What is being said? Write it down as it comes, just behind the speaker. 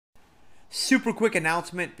Super quick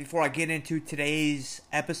announcement before I get into today's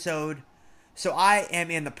episode. So I am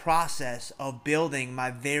in the process of building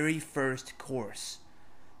my very first course.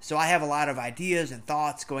 So I have a lot of ideas and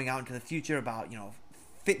thoughts going out into the future about,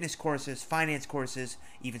 fitness courses, finance courses,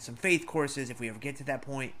 even some faith courses if we ever get to that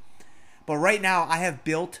point. But right now I have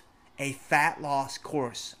built a fat loss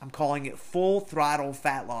course. I'm calling it Full Throttle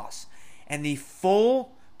Fat Loss. And the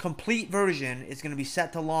full complete version is going to be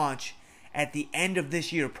set to launch at the end of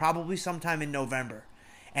this year, probably sometime in November.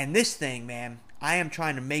 And this thing, man, I am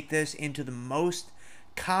trying to make this into the most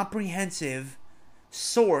comprehensive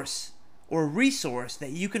source or resource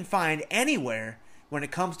that you can find anywhere when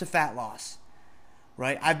it comes to fat loss.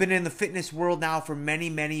 Right? I've been in the fitness world now for many,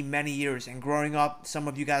 many, many years. And growing up, some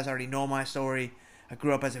of you guys already know my story. I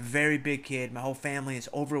grew up as a very big kid. My whole family is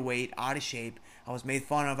overweight, out of shape. I was made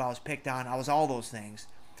fun of. I was picked on. I was all those things.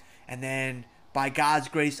 And then by God's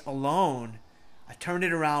grace alone, I turned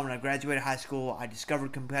it around when I graduated high school. I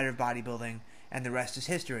discovered competitive bodybuilding, and the rest is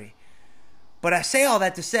history. But I say all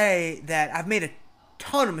that to say that I've made a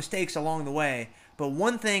ton of mistakes along the way. But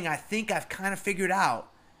one thing I think I've kind of figured out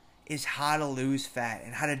is how to lose fat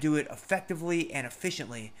and how to do it effectively and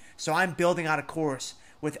efficiently. So I'm building out a course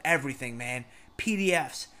with everything, man.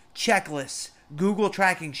 PDFs, checklists, Google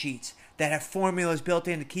tracking sheets that have formulas built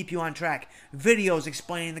in to keep you on track, videos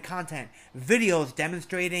explaining the content, videos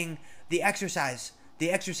demonstrating the exercises,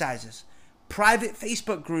 private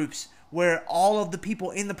Facebook groups where all of the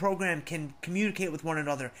people in the program can communicate with one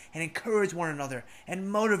another and encourage one another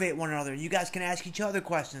and motivate one another. You guys can ask each other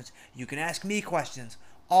questions. You can ask me questions.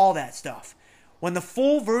 All that stuff. When the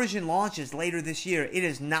full version launches later this year, it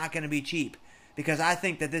is not going to be cheap because I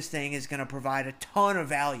think that this thing is going to provide a ton of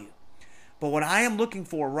value. But what I am looking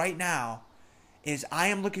for right now is I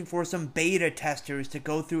am looking for some beta testers to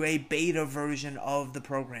go through a beta version of the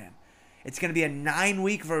program. It's going to be a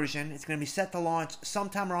 9-week version. It's going to be set to launch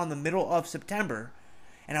sometime around the middle of September.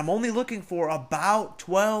 And I'm only looking for about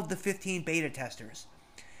 12 to 15 beta testers.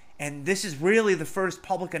 And this is really the first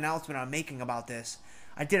public announcement I'm making about this.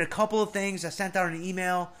 I did a couple of things. I sent out an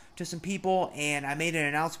email to some people, and I made an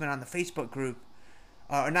announcement on the Facebook group.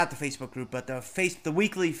 Or not the Facebook group, but the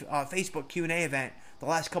weekly Facebook Q&A event the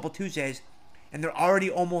last couple Tuesdays, and they're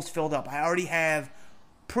already almost filled up. I already have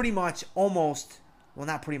I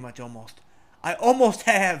almost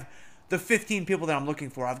have the 15 people that I'm looking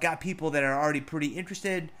for. I've got people that are already pretty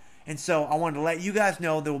interested, and so I wanted to let you guys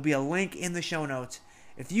know there will be a link in the show notes.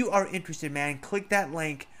 If you are interested, man, click that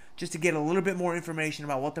link just to get a little bit more information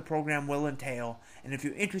about what the program will entail. And if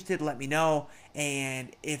you're interested, let me know.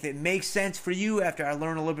 And if it makes sense for you after I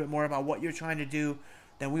learn a little bit more about what you're trying to do,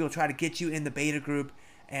 then we will try to get you in the beta group.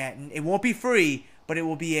 And it won't be free, but it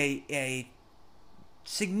will be a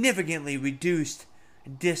significantly reduced,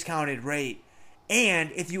 discounted rate.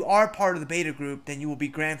 And if you are part of the beta group, then you will be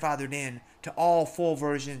grandfathered in to all full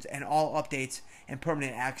versions and all updates and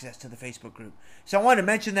permanent access to the Facebook group. So I wanted to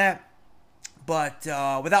mention that. But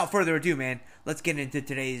without further ado, man, let's get into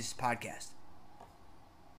today's podcast.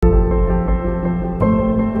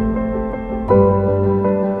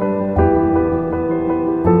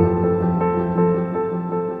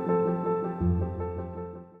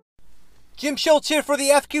 Jim Schultz here for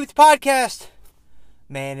the F-Cubed podcast.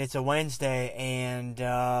 Man, it's a Wednesday, and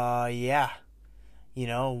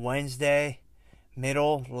Wednesday,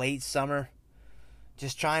 late summer,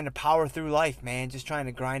 just trying to power through life, man, just trying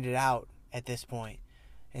to grind it out at this point.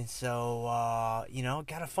 And so,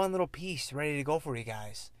 got a fun little piece ready to go for you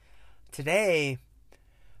guys. Today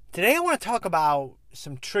I want to talk about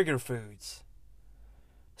some trigger foods.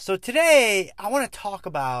 So today, I want to talk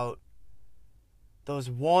about those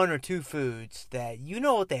 1 or 2 foods that you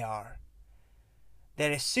know what they are.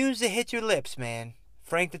 That as soon as they hit your lips, man,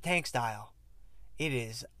 Frank the Tank style, it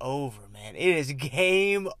is over, man. It is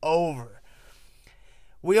game over.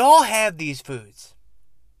 We all have these foods.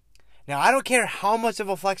 Now, I don't care how much of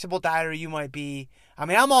a flexible dieter you might be. I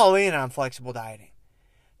mean, I'm all in on flexible dieting.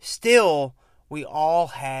 Still, we all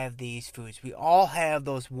have these foods. We all have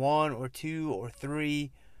those 1 or 2 or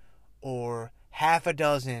 3 or half a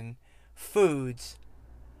dozen foods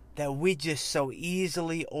that we just so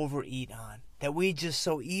easily overeat on. That we just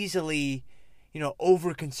so easily,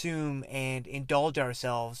 overconsume and indulge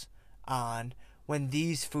ourselves on when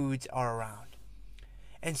these foods are around.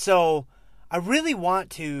 And so, I really want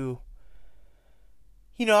to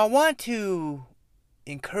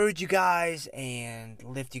encourage you guys and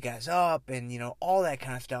lift you guys up and, all that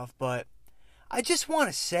kind of stuff. But I just want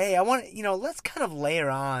to say, let's kind of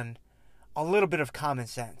layer on a little bit of common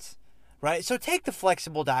sense, right? So take the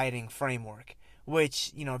flexible dieting framework,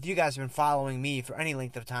 which, if you guys have been following me for any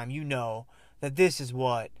length of time, you know that this is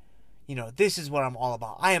what, this is what I'm all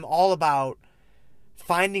about. I am all about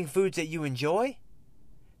finding foods that you enjoy,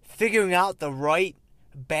 figuring out the right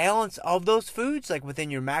balance of those foods, like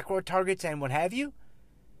within your macro targets and what have you,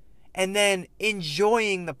 and then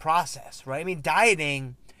enjoying the process, right? I mean,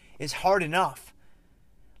 dieting is hard enough.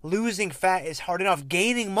 Losing fat is hard enough.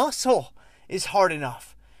 Gaining muscle is hard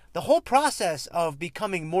enough. The whole process of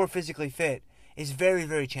becoming more physically fit is very,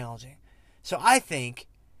 very challenging. So I think,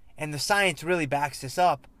 and the science really backs this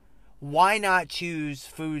up, why not choose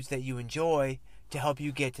foods that you enjoy to help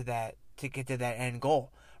you get to that end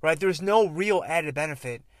goal, right? There's no real added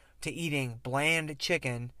benefit to eating bland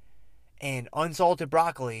chicken and unsalted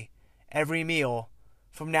broccoli every meal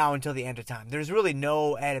from now until the end of time. There's really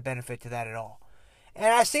no added benefit to that at all. And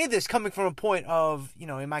I say this coming from a point of,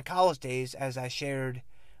 in my college days, as I shared,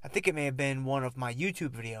 I think it may have been one of my YouTube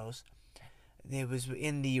videos. It was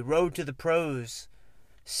in the Road to the Pros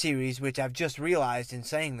series, which I've just realized in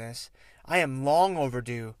saying this, I am long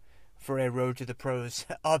overdue for a Road to the Pros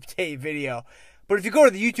update video. But if you go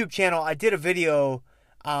to the YouTube channel, I did a video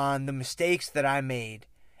on the mistakes that I made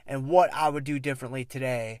and what I would do differently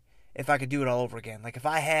today if I could do it all over again. Like if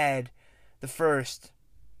I had the first,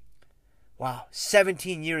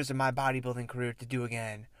 17 years of my bodybuilding career to do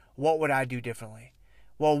again, what would I do differently?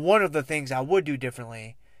 Well, one of the things I would do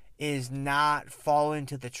differently is not fall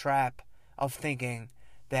into the trap of thinking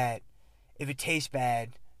that if it tastes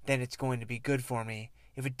bad, then it's going to be good for me.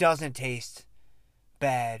 If it doesn't taste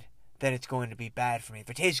bad, then it's going to be bad for me. If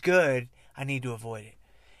it tastes good, I need to avoid it.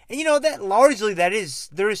 And that largely there is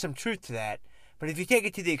some truth to that. But if you take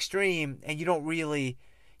it to the extreme and you don't really,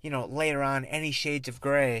 layer on any shades of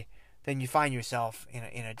gray, then you find yourself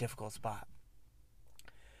in a difficult spot.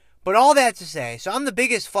 But all that to say, so I'm the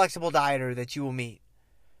biggest flexible dieter that you will meet.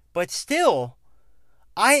 But still,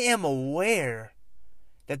 I am aware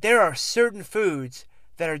that there are certain foods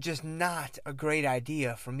that are just not a great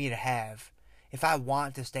idea for me to have if I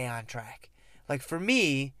want to stay on track. Like for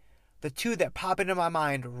me, the two that pop into my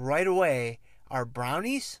mind right away are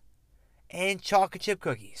brownies and chocolate chip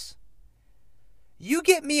cookies. You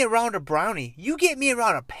get me around a brownie, you get me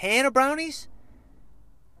around a pan of brownies,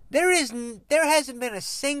 there hasn't been a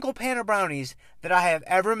single pan of brownies that I have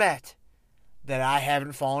ever met that I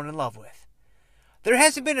haven't fallen in love with. There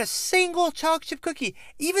hasn't been a single chocolate chip cookie,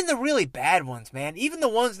 even the really bad ones, man. Even the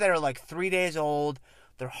ones that are like 3 days old,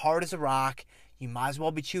 they're hard as a rock, you might as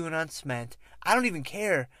well be chewing on cement. I don't even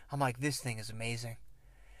care. I'm like, this thing is amazing.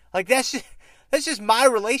 Like that's just my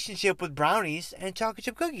relationship with brownies and chocolate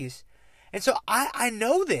chip cookies. And so I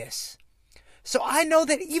know this. So I know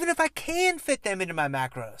that even if I can fit them into my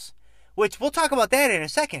macros, which we'll talk about that in a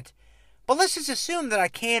second, but let's just assume that I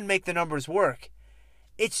can make the numbers work.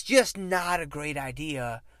 It's just not a great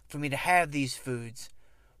idea for me to have these foods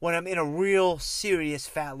when I'm in a real serious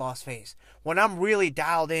fat loss phase. When I'm really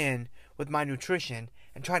dialed in with my nutrition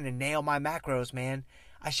and trying to nail my macros, man,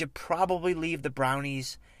 I should probably leave the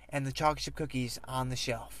brownies and the chocolate chip cookies on the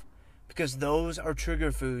shelf, because those are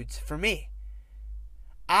trigger foods for me.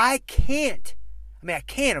 I can,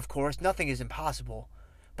 of course, nothing is impossible,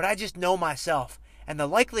 but I just know myself, and the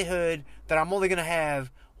likelihood that I'm only going to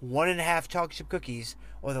have 1.5 chocolate chip cookies,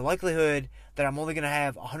 or the likelihood that I'm only going to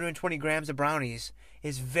have 120 grams of brownies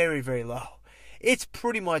is very, very low. It's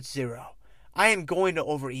pretty much zero. I am going to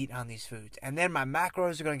overeat on these foods, and then my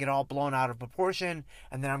macros are going to get all blown out of proportion,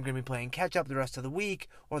 and then I'm going to be playing catch up the rest of the week,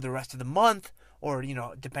 or the rest of the month, or,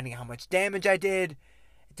 depending on how much damage I did,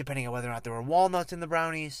 depending on whether or not there were walnuts in the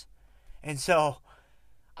brownies. And so,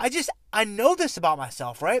 I know this about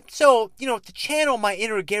myself, right? So, to channel my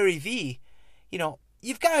inner Gary V,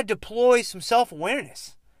 you've got to deploy some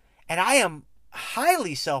self-awareness. And I am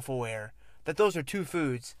highly self-aware that those are two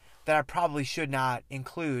foods that I probably should not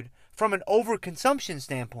include from an overconsumption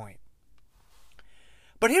standpoint.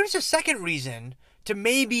 But here's a second reason to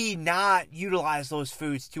maybe not utilize those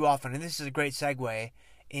foods too often. And this is a great segue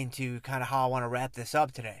into kind of how I want to wrap this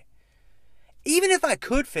up today. Even if I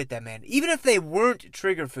could fit them in, even if they weren't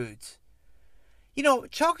trigger foods,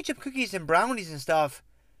 chocolate chip cookies and brownies and stuff,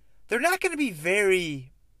 they're not going to be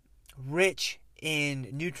very rich in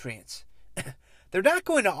nutrients. They're not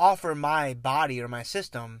going to offer my body or my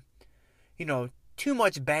system, too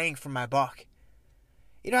much bang for my buck.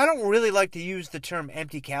 I don't really like to use the term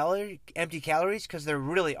empty calories, because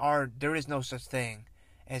there is no such thing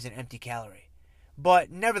as an empty calorie.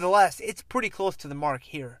 But nevertheless, it's pretty close to the mark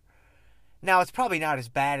here. Now, it's probably not as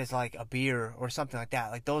bad as like a beer or something like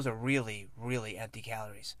that. Like those are really, really empty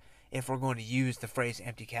calories, if we're going to use the phrase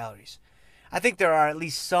empty calories. I think there are at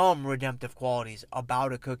least some redemptive qualities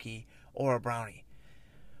about a cookie or a brownie.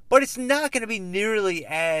 But it's not going to be nearly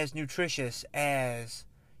as nutritious as,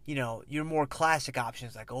 your more classic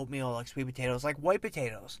options like oatmeal, like sweet potatoes, like white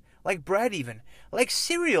potatoes, like bread even, like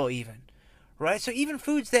cereal even, right? So even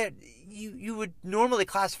foods that you would normally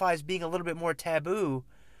classify as being a little bit more taboo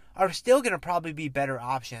are still going to probably be better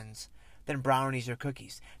options than brownies or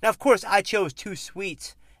cookies. Now, of course, I chose 2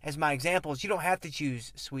 sweets as my examples. You don't have to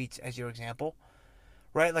choose sweets as your example,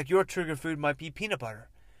 right? Like your trigger food might be peanut butter,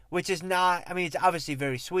 which is not, it's obviously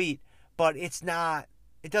very sweet, but it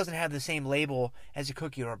doesn't have the same label as a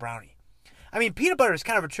cookie or a brownie. Peanut butter is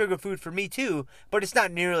kind of a trigger food for me too, but it's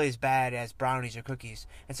not nearly as bad as brownies or cookies.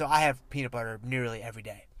 And so I have peanut butter nearly every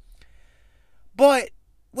day. But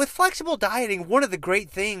with flexible dieting, one of the great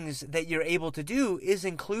things that you're able to do is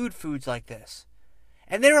include foods like this.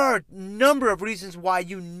 And there are a number of reasons why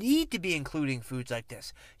you need to be including foods like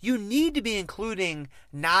this. You need to be including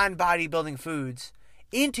non-bodybuilding foods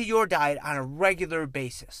into your diet on a regular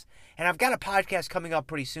basis. And I've got a podcast coming up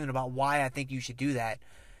pretty soon about why I think you should do that.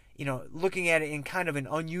 Looking at it in kind of an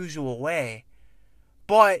unusual way.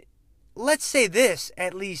 But let's say this,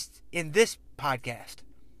 at least in this podcast.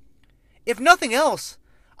 If nothing else,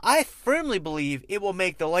 I firmly believe it will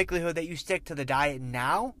make the likelihood that you stick to the diet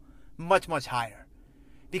now much, much higher.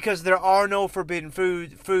 Because there are no forbidden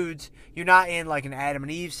foods. You're not in like an Adam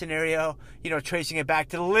and Eve scenario, tracing it back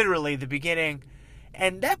to literally the beginning.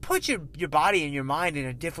 And that puts your body and your mind in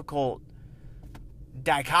a difficult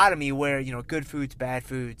dichotomy where, good foods, bad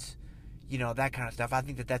foods, that kind of stuff. I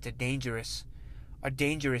think that that's a dangerous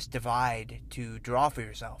divide to draw for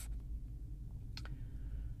yourself.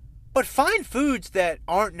 But find foods that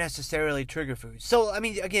aren't necessarily trigger foods. So,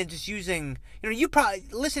 again, just using, you probably,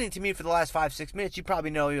 listening to me for the last 5-6 minutes, you probably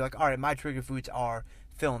know, you're like, all right, my trigger foods are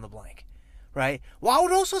fill in the blank, right? Well, I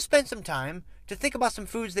would also spend some time to think about some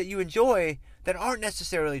foods that you enjoy that aren't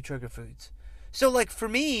necessarily trigger foods. So, like, for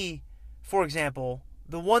me, for example,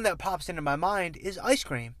 the one that pops into my mind is ice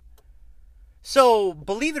cream. So,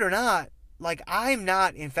 believe it or not, like, I'm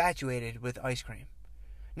not infatuated with ice cream.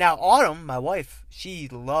 Now, Autumn, my wife, she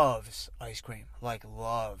loves ice cream. Like,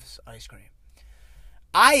 loves ice cream.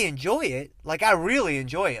 I enjoy it. Like, I really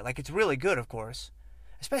enjoy it. Like, it's really good, of course.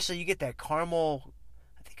 Especially you get that caramel,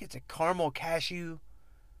 I think it's a caramel cashew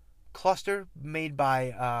cluster made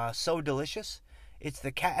by So Delicious. I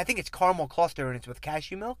think it's caramel cluster and it's with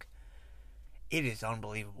cashew milk. It is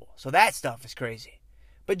unbelievable. So that stuff is crazy.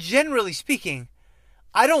 But generally speaking,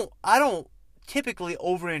 I don't typically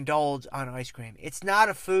overindulge on ice cream. It's not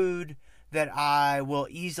a food that I will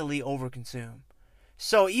easily overconsume.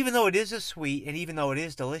 So even though it is a sweet and even though it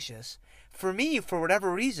is delicious, for me, for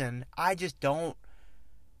whatever reason, I just don't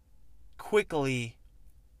quickly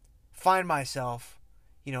find myself,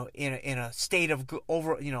 in a state of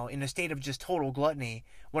in a state of just total gluttony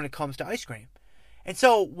when it comes to ice cream. And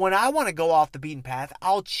so when I want to go off the beaten path,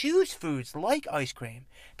 I'll choose foods like ice cream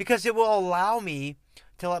because it will allow me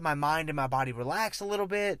to let my mind and my body relax a little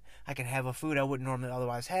bit. I can have a food I wouldn't normally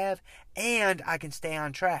otherwise have, and I can stay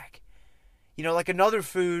on track. Like another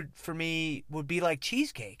food for me would be like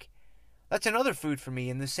cheesecake. That's another food for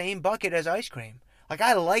me in the same bucket as ice cream. Like,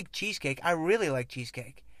 I like cheesecake. I really like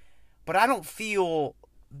cheesecake. But I don't feel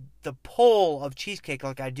the pull of cheesecake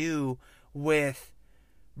like I do with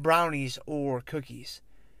brownies or cookies.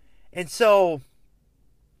 And so,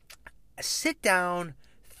 sit down,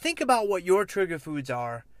 think about what your trigger foods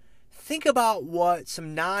are. Think about what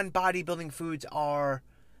some non-bodybuilding foods are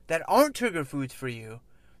that aren't trigger foods for you,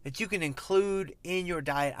 that you can include in your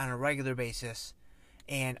diet on a regular basis.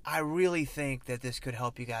 And I really think that this could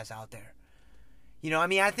help you guys out there.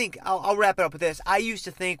 I think I'll wrap it up with this. I used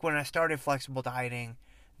to think when I started flexible dieting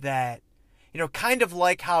that, kind of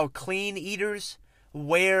like how clean eaters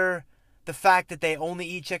wear the fact that they only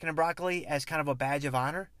eat chicken and broccoli as kind of a badge of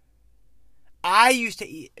honor. I used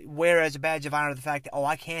to wear as a badge of honor the fact that,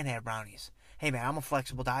 I can't have brownies. Hey man, I'm a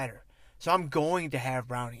flexible dieter, so I'm going to have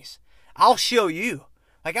brownies. I'll show you.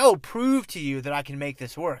 Like, I will prove to you that I can make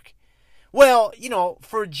this work. Well,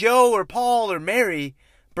 for Joe or Paul or Mary,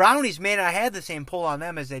 brownies may not have the same pull on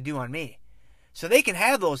them as they do on me. So they can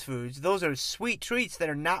have those foods. Those are sweet treats that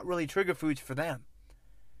are not really trigger foods for them.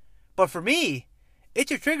 But for me,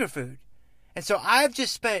 it's a trigger food. And so I've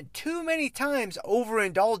just spent too many times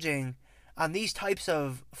overindulging on these types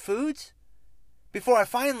of foods before I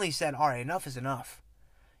finally said, all right, enough is enough.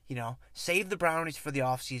 Save the brownies for the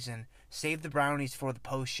off season. Save the brownies for the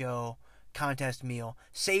post-show contest meal.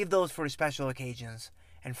 Save those for special occasions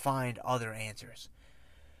and find other answers.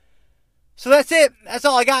 So that's it. That's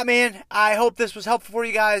all I got, man. I hope this was helpful for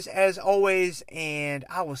you guys as always, and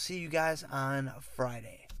I will see you guys on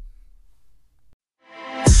Friday.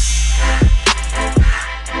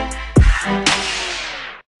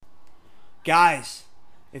 Guys,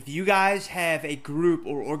 If you guys have a group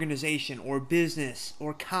or organization or business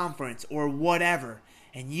or conference or whatever,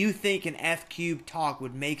 and you think an F Cube talk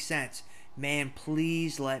would make sense, man,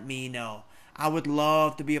 please let me know. I would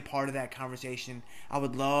love to be a part of that conversation. I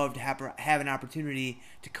would love to have an opportunity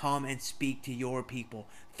to come and speak to your people.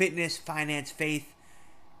 Fitness, finance, faith,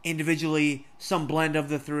 individually, some blend of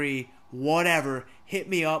the three, whatever. Hit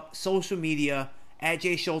me up, social media, at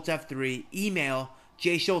jschultzf3, email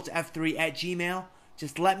jschultzf3 at gmail.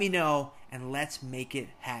 Just let me know and let's make it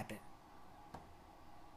happen.